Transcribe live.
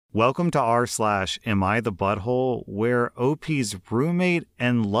Welcome to r/Am I the Butthole, where OP's roommate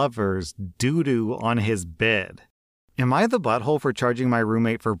and lovers doo-doo on his bed. Am I the butthole for charging my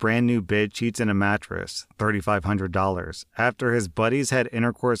roommate for brand new bed sheets and a mattress, $3,500, after his buddies had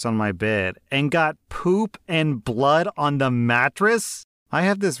intercourse on my bed and got poop and blood on the mattress? I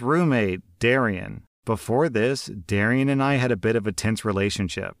have this roommate, Darian. Before this, Darian and I had a bit of a tense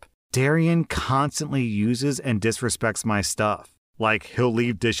relationship. Darian constantly uses and disrespects my stuff. Like, he'll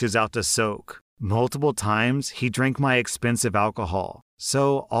leave dishes out to soak. Multiple times, he drank my expensive alcohol.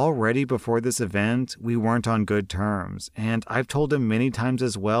 So already before this event, we weren't on good terms, and I've told him many times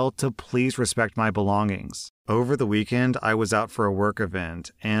as well to please respect my belongings. Over the weekend, I was out for a work event,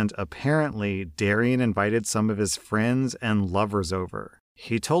 and apparently, Darian invited some of his friends and lovers over.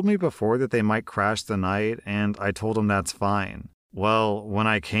 He told me before that they might crash the night, and I told him that's fine. Well, when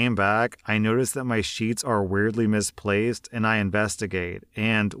I came back, I noticed that my sheets are weirdly misplaced, and I investigate.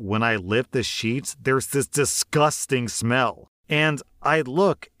 And when I lift the sheets, there's this disgusting smell. And I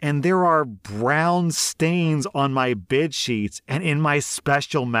look, and there are brown stains on my bed sheets and in my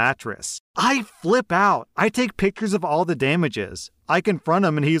special mattress. I flip out. I take pictures of all the damages. I confront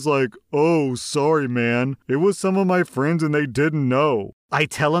him, and he's like, "Oh, sorry, man. It was some of my friends, and they didn't know." I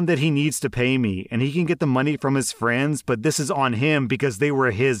tell him that he needs to pay me, and he can get the money from his friends, but this is on him because they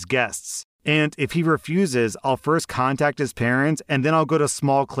were his guests. And if he refuses, I'll first contact his parents, and then I'll go to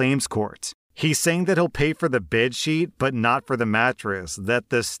small claims court. He's saying that he'll pay for the bed sheet, but not for the mattress, that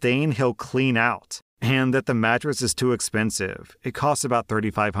the stain he'll clean out, and that the mattress is too expensive. It costs about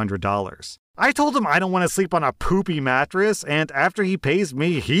 $3,500. I told him I don't want to sleep on a poopy mattress, and after he pays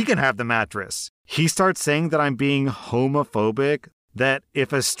me, he can have the mattress. He starts saying that I'm being homophobic, that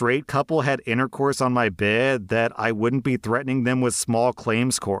if a straight couple had intercourse on my bed, that I wouldn't be threatening them with small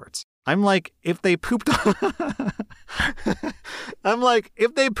claims courts. I'm like, if they pooped on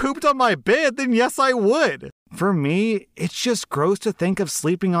my bed, then yes, I would. For me, it's just gross to think of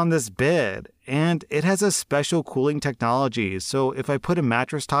sleeping on this bed, and it has a special cooling technology, so if I put a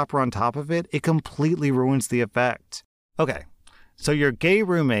mattress topper on top of it, it completely ruins the effect. Okay, so your gay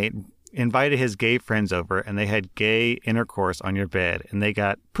roommate invited his gay friends over, and they had gay intercourse on your bed, and they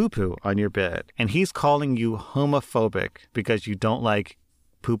got poo-poo on your bed, and he's calling you homophobic because you don't like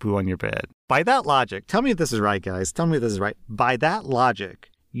poo-poo on your bed. By that logic, tell me if this is right, guys. Tell me if this is right. By that logic,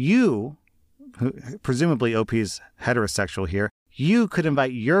 you, presumably OP's heterosexual here, you could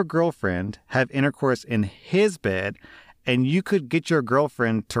invite your girlfriend, have intercourse in his bed, and you could get your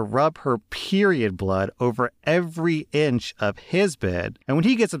girlfriend to rub her period blood over every inch of his bed. And when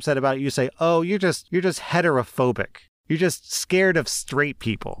he gets upset about it, you say, "Oh, you're just heterophobic. You're just scared of straight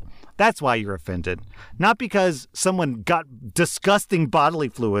people. That's why you're offended. Not because someone got disgusting bodily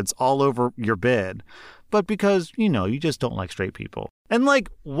fluids all over your bed, but because, you just don't like straight people." And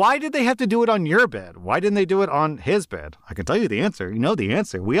why did they have to do it on your bed? Why didn't they do it on his bed? I can tell you the answer. You know the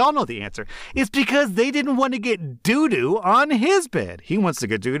answer. We all know the answer. It's because they didn't want to get doo-doo on his bed. He wants to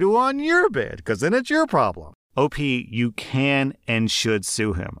get doo-doo on your bed, because then it's your problem. OP, you can and should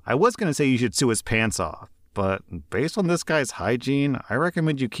sue him. I was going to say you should sue his pants off, but based on this guy's hygiene, I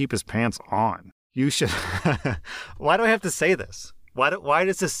recommend you keep his pants on. You should. Why do I have to say this? Why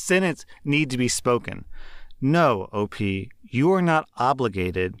does this sentence need to be spoken? No, OP, you are not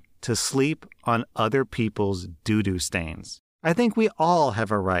obligated to sleep on other people's doo-doo stains. I think we all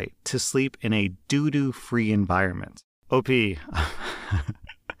have a right to sleep in a doo-doo-free environment. OP,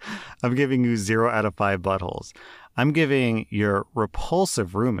 I'm giving you 0 out of 5 buttholes. I'm giving your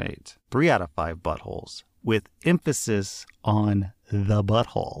repulsive roommate 3 out of 5 buttholes, with emphasis on the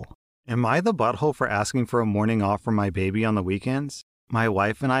butthole. Am I the butthole for asking for a morning off for my baby on the weekends? My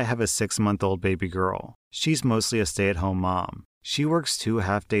wife and I have a 6-month-old baby girl. She's mostly a stay-at-home mom. She works 2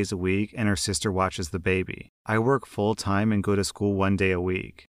 half-days a week, and her sister watches the baby. I work full-time and go to school 1 day a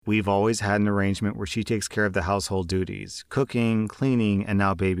week. We've always had an arrangement where she takes care of the household duties, cooking, cleaning, and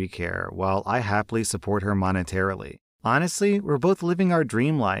now baby care, while I happily support her monetarily. Honestly, we're both living our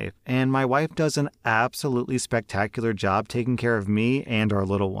dream life, and my wife does an absolutely spectacular job taking care of me and our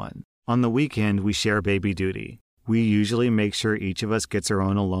little one. On the weekend, we share baby duty. We usually make sure each of us gets our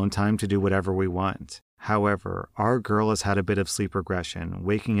own alone time to do whatever we want. However, our girl has had a bit of sleep regression,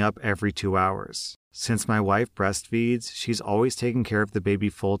 waking up every 2 hours. Since my wife breastfeeds, she's always taking care of the baby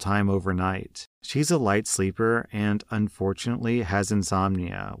full-time overnight. She's a light sleeper and, unfortunately, has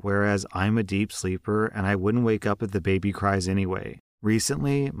insomnia, whereas I'm a deep sleeper and I wouldn't wake up if the baby cries anyway.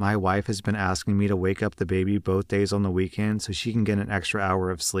 Recently, my wife has been asking me to wake up the baby both days on the weekend so she can get an extra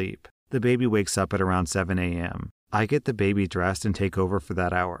hour of sleep. The baby wakes up at around 7 a.m. I get the baby dressed and take over for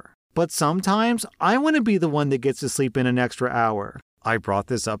that hour. But sometimes I want to be the one that gets to sleep in an extra hour. I brought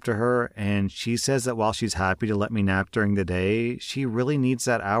this up to her, and she says that while she's happy to let me nap during the day, she really needs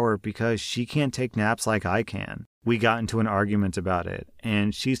that hour because she can't take naps like I can. We got into an argument about it,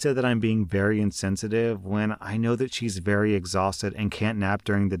 and she said that I'm being very insensitive when I know that she's very exhausted and can't nap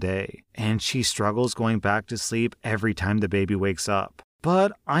during the day, and she struggles going back to sleep every time the baby wakes up.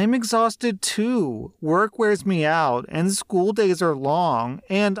 But I'm exhausted too. Work wears me out, and school days are long,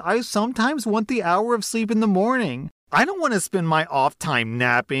 and I sometimes want the hour of sleep in the morning. I don't want to spend my off time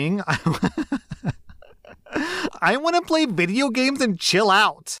napping. I want to play video games and chill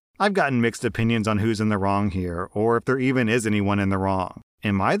out. I've gotten mixed opinions on who's in the wrong here, or if there even is anyone in the wrong.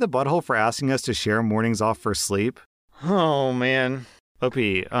 Am I the butthole for asking us to share mornings off for sleep? Oh, man. OP,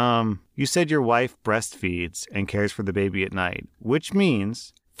 you said your wife breastfeeds and cares for the baby at night, which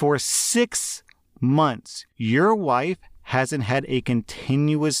means for 6 months, your wife hasn't had a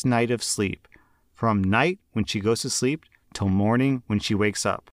continuous night of sleep. From night when she goes to sleep till morning when she wakes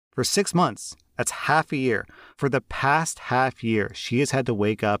up. For 6 months, that's half a year. For the past half year, she has had to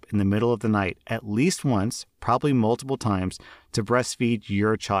wake up in the middle of the night at least once, probably multiple times, to breastfeed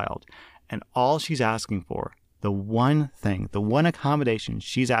your child. And all she's asking for, the one thing, the one accommodation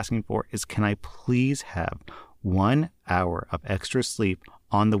she's asking for is, can I please have 1 hour of extra sleep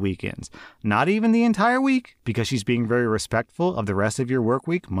on the weekends? Not even the entire week, because she's being very respectful of the rest of your work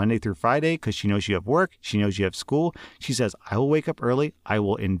week, Monday through Friday, because she knows you have work, she knows you have school. She says, I will wake up early, I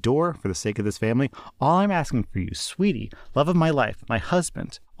will endure for the sake of this family. All I'm asking for you, sweetie, love of my life, my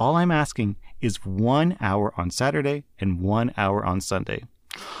husband, all I'm asking is 1 hour on Saturday and 1 hour on Sunday.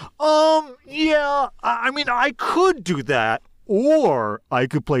 Yeah, I mean, I could do that. Or I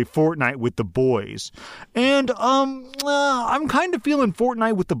could play Fortnite with the boys. And, I'm kind of feeling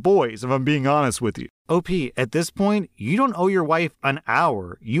Fortnite with the boys, if I'm being honest with you. OP, at this point, you don't owe your wife an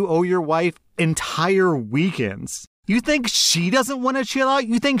hour. You owe your wife entire weekends. You think she doesn't want to chill out?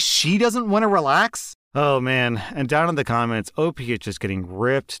 You think she doesn't want to relax? Oh, man. And down in the comments, OP is just getting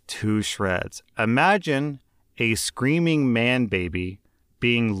ripped to shreds. Imagine a screaming man baby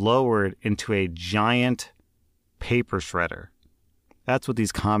being lowered into a giant paper shredder. That's what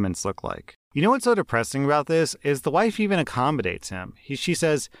these comments look like. You know what's so depressing about this is the wife even accommodates him. She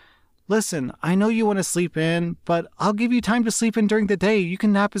says, listen, I know you want to sleep in, but I'll give you time to sleep in during the day. You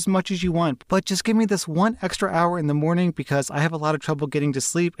can nap as much as you want, but just give me this 1 extra hour in the morning because I have a lot of trouble getting to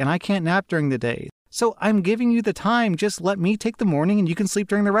sleep and I can't nap during the day. So I'm giving you the time. Just let me take the morning and you can sleep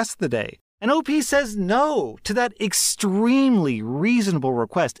during the rest of the day. And OP says no to that extremely reasonable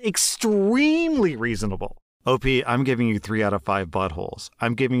request. Extremely reasonable. OP, I'm giving you 3 out of 5 buttholes.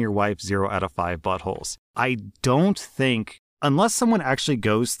 I'm giving your wife 0 out of 5 buttholes. I don't think, unless someone actually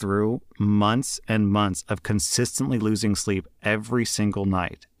goes through months and months of consistently losing sleep every single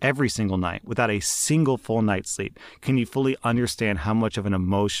night, without a single full night's sleep, can you fully understand how much of an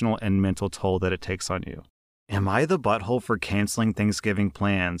emotional and mental toll that it takes on you. Am I the butthole for canceling Thanksgiving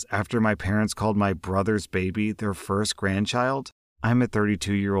plans after my parents called my brother's baby their first grandchild? I'm a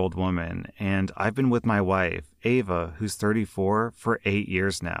 32-year-old woman, and I've been with my wife, Ava, who's 34, for 8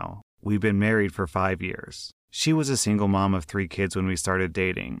 years now. We've been married for 5 years. She was a single mom of 3 kids when we started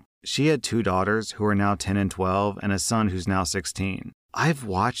dating. She had 2 daughters who are now 10 and 12, and a son who's now 16. I've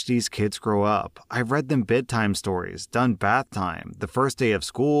watched these kids grow up. I've read them bedtime stories, done bath time, the first day of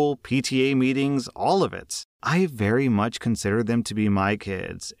school, PTA meetings, all of it. I very much consider them to be my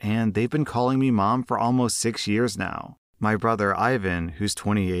kids, and they've been calling me mom for almost 6 years now. My brother Ivan, who's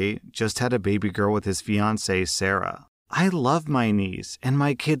 28, just had a baby girl with his fiancée, Sarah. I love my niece, and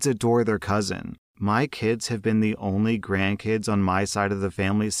my kids adore their cousin. My kids have been the only grandkids on my side of the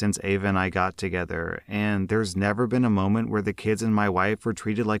family since Ava and I got together, and there's never been a moment where the kids and my wife were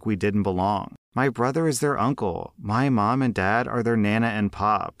treated like we didn't belong. My brother is their uncle. My mom and dad are their nana and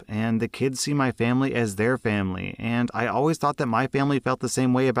pop, and the kids see my family as their family, and I always thought that my family felt the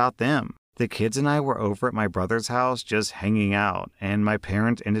same way about them. The kids and I were over at my brother's house just hanging out, and my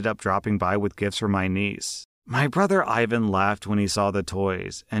parents ended up dropping by with gifts for my niece. My brother Ivan laughed when he saw the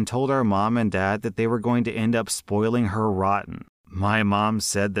toys and told our mom and dad that they were going to end up spoiling her rotten. My mom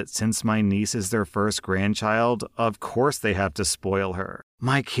said that since my niece is their first grandchild, of course they have to spoil her.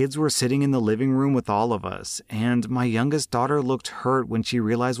 My kids were sitting in the living room with all of us, and my youngest daughter looked hurt when she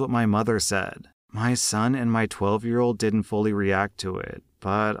realized what my mother said. My son and my 12-year-old didn't fully react to it,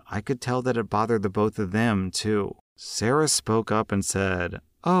 but I could tell that it bothered the both of them, too. Sarah spoke up and said,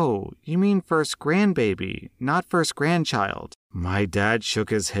 "Oh, you mean first grandbaby, not first grandchild." My dad shook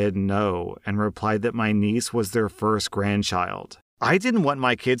his head no and replied that my niece was their first grandchild. I didn't want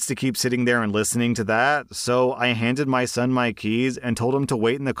my kids to keep sitting there and listening to that, so I handed my son my keys and told him to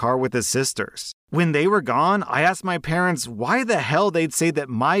wait in the car with his sisters. When they were gone, I asked my parents why the hell they'd say that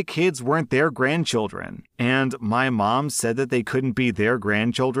my kids weren't their grandchildren. And my mom said that they couldn't be their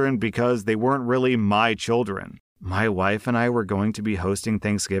grandchildren because they weren't really my children. My wife and I were going to be hosting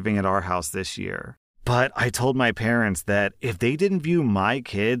Thanksgiving at our house this year. But I told my parents that if they didn't view my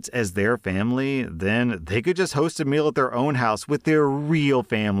kids as their family, then they could just host a meal at their own house with their real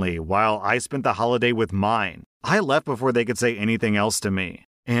family while I spent the holiday with mine. I left before they could say anything else to me.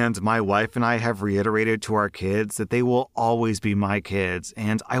 And my wife and I have reiterated to our kids that they will always be my kids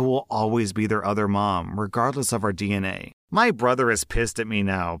and I will always be their other mom, regardless of our DNA. My brother is pissed at me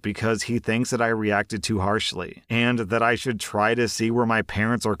now because he thinks that I reacted too harshly and that I should try to see where my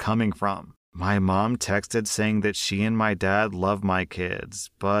parents are coming from. My mom texted saying that she and my dad love my kids,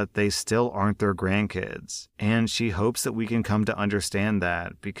 but they still aren't their grandkids. And she hopes that we can come to understand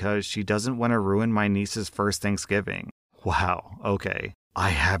that because she doesn't want to ruin my niece's first Thanksgiving. Wow, okay.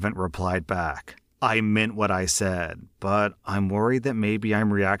 I haven't replied back. I meant what I said, but I'm worried that maybe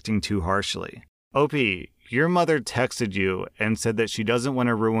I'm reacting too harshly. OP, your mother texted you and said that she doesn't want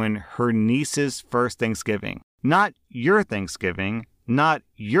to ruin her niece's first Thanksgiving. Not your Thanksgiving. Not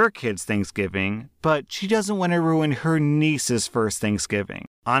your kid's Thanksgiving, but she doesn't want to ruin her niece's first Thanksgiving.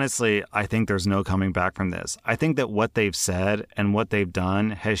 Honestly, I think there's no coming back from this. I think that what they've said and what they've done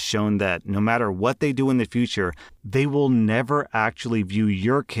has shown that no matter what they do in the future, they will never actually view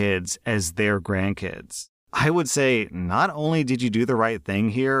your kids as their grandkids. I would say not only did you do the right thing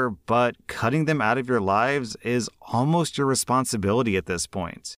here, but cutting them out of your lives is almost your responsibility at this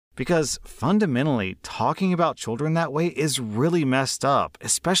point. Because fundamentally, talking about children that way is really messed up,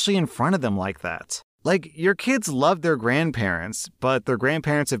 especially in front of them like that. Like, your kids love their grandparents, but their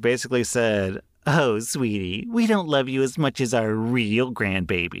grandparents have basically said, "Oh, sweetie, we don't love you as much as our real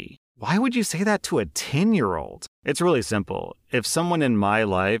grandbaby." Why would you say that to a 10-year-old? It's really simple. If someone in my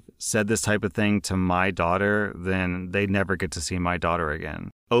life said this type of thing to my daughter, then they'd never get to see my daughter again.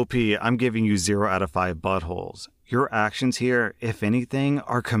 OP, I'm giving you 0 out of 5 buttholes. Your actions here, if anything,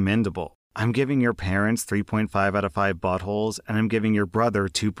 are commendable. I'm giving your parents 3.5 out of 5 buttholes, and I'm giving your brother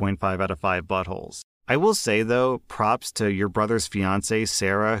 2.5 out of 5 buttholes. I will say, though, props to your brother's fiancée,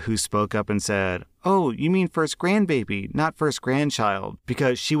 Sarah, who spoke up and said, "Oh, you mean first grandbaby, not first grandchild,"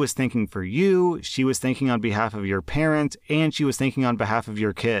 because she was thinking for you, she was thinking on behalf of your parent, and she was thinking on behalf of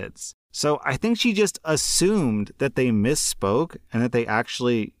your kids. So I think she just assumed that they misspoke and that they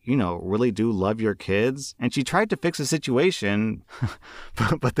actually, really do love your kids. And she tried to fix the situation,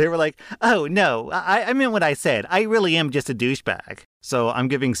 but they were like, "Oh, no, I meant what I said. I really am just a douchebag." So I'm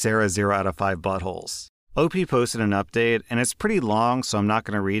giving Sarah 0 out of 5 buttholes. OP posted an update, and it's pretty long, so I'm not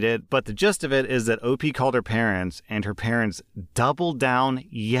going to read it. But the gist of it is that OP called her parents, and her parents doubled down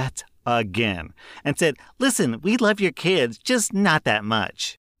yet again and said, "Listen, we love your kids, just not that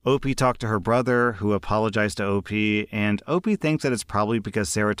much." OP talked to her brother, who apologized to OP, and OP thinks that it's probably because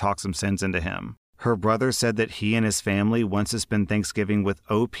Sarah talked some sense into him. Her brother said that he and his family wants to spend Thanksgiving with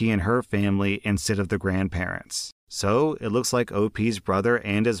OP and her family instead of the grandparents. So it looks like OP's brother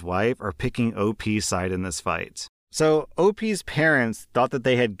and his wife are picking OP's side in this fight. So OP's parents thought that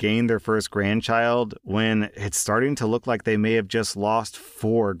they had gained their first grandchild when it's starting to look like they may have just lost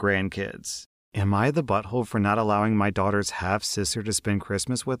 4 grandkids. Am I the butthole for not allowing my daughter's half-sister to spend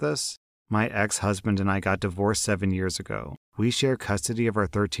Christmas with us? My ex-husband and I got divorced 7 years ago. We share custody of our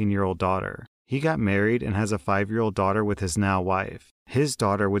 13-year-old daughter. He got married and has a 5-year-old daughter with his now wife. His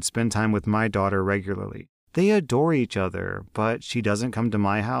daughter would spend time with my daughter regularly. They adore each other, but she doesn't come to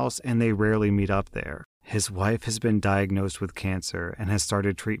my house and they rarely meet up there. His wife has been diagnosed with cancer and has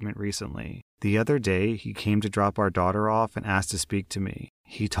started treatment recently. The other day, he came to drop our daughter off and asked to speak to me.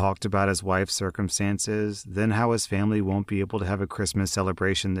 He talked about his wife's circumstances, then how his family won't be able to have a Christmas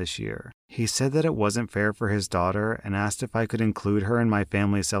celebration this year. He said that it wasn't fair for his daughter and asked if I could include her in my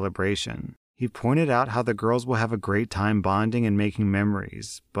family celebration. He pointed out how the girls will have a great time bonding and making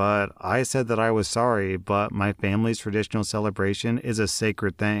memories, but I said that I was sorry, but my family's traditional celebration is a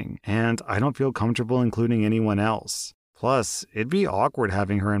sacred thing, and I don't feel comfortable including anyone else. Plus, it'd be awkward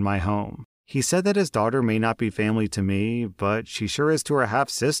having her in my home. He said that his daughter may not be family to me, but she sure is to her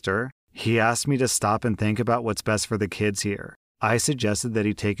half-sister. He asked me to stop and think about what's best for the kids here. I suggested that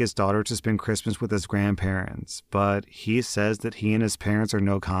he take his daughter to spend Christmas with his grandparents, but he says that he and his parents are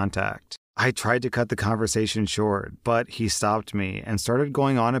no contact. I tried to cut the conversation short, but he stopped me and started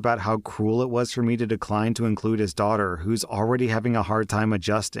going on about how cruel it was for me to decline to include his daughter, who's already having a hard time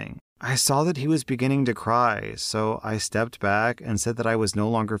adjusting. I saw that he was beginning to cry, so I stepped back and said that I was no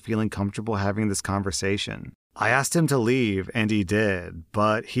longer feeling comfortable having this conversation. I asked him to leave, and he did,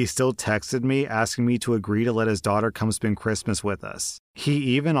 but he still texted me asking me to agree to let his daughter come spend Christmas with us. He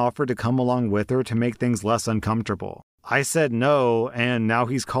even offered to come along with her to make things less uncomfortable. I said no, and now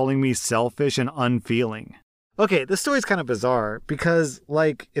he's calling me selfish and unfeeling. Okay, this story's kind of bizarre because,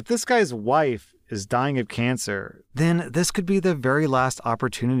 if this guy's wife is dying of cancer, then this could be the very last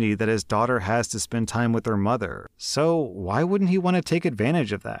opportunity that his daughter has to spend time with her mother. So why wouldn't he want to take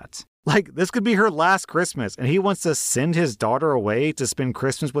advantage of that? This could be her last Christmas, and he wants to send his daughter away to spend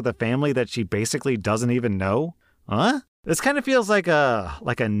Christmas with a family that she basically doesn't even know? Huh? This kind of feels like a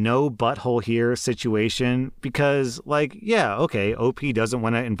no butthole here situation because, OP doesn't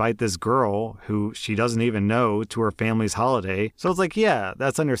want to invite this girl who she doesn't even know to her family's holiday. So it's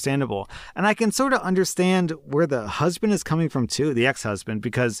that's understandable. And I can sort of understand where the husband is coming from too, the ex-husband,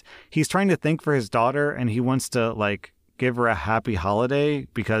 because he's trying to think for his daughter and he wants to, give her a happy holiday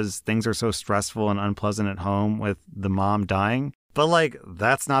because things are so stressful and unpleasant at home with the mom dying. But,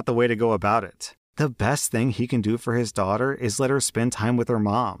 that's not the way to go about it. The best thing he can do for his daughter is let her spend time with her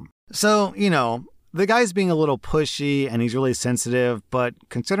mom. So, the guy's being a little pushy and he's really sensitive, but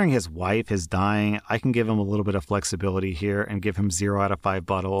considering his wife is dying, I can give him a little bit of flexibility here and give him 0 out of 5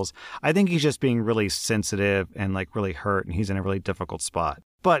 buttholes. I think he's just being really sensitive and really hurt, and he's in a really difficult spot.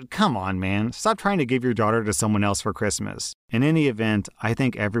 But come on, man, stop trying to give your daughter to someone else for Christmas. In any event, I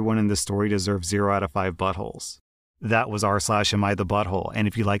think everyone in this story deserves 0 out of 5 buttholes. That was r/AmITheA Butthole. And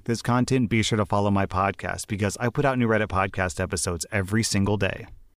if you like this content, be sure to follow my podcast because I put out new Reddit podcast episodes every single day.